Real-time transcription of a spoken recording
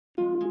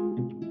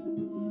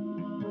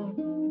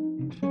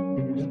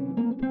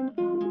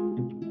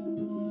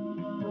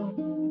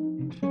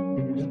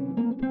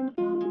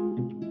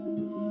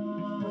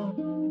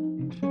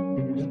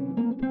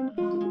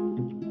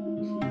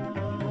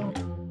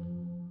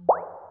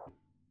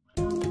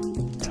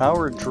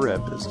tower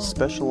drip is a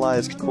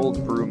specialized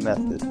cold brew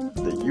method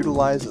that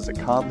utilizes a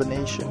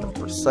combination of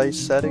precise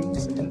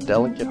settings and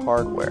delicate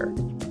hardware.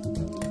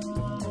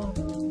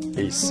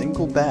 A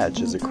single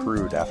batch is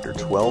accrued after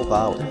 12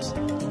 hours.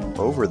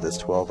 Over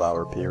this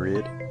 12-hour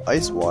period,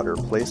 ice water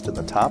placed in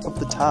the top of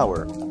the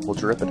tower will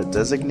drip at a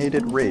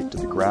designated rate to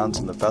the grounds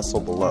in the vessel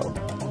below.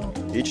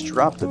 Each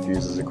drop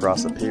diffuses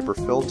across a paper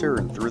filter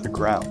and through the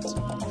grounds,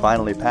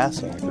 finally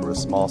passing through a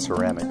small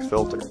ceramic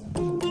filter.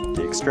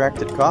 The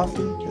extracted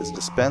coffee is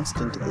dispensed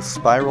into the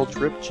spiral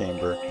drip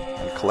chamber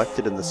and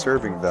collected in the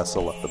serving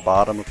vessel at the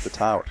bottom of the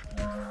tower.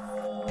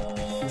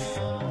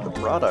 The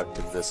product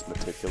of this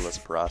meticulous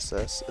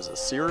process is a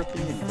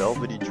syrupy and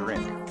velvety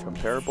drink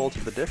comparable to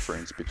the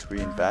difference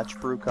between batch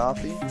brew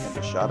coffee and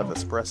a shot of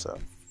espresso.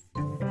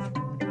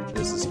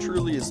 This is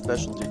truly a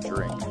specialty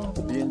drink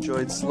to be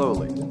enjoyed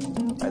slowly,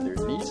 either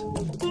neat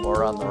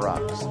or on the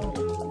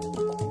rocks.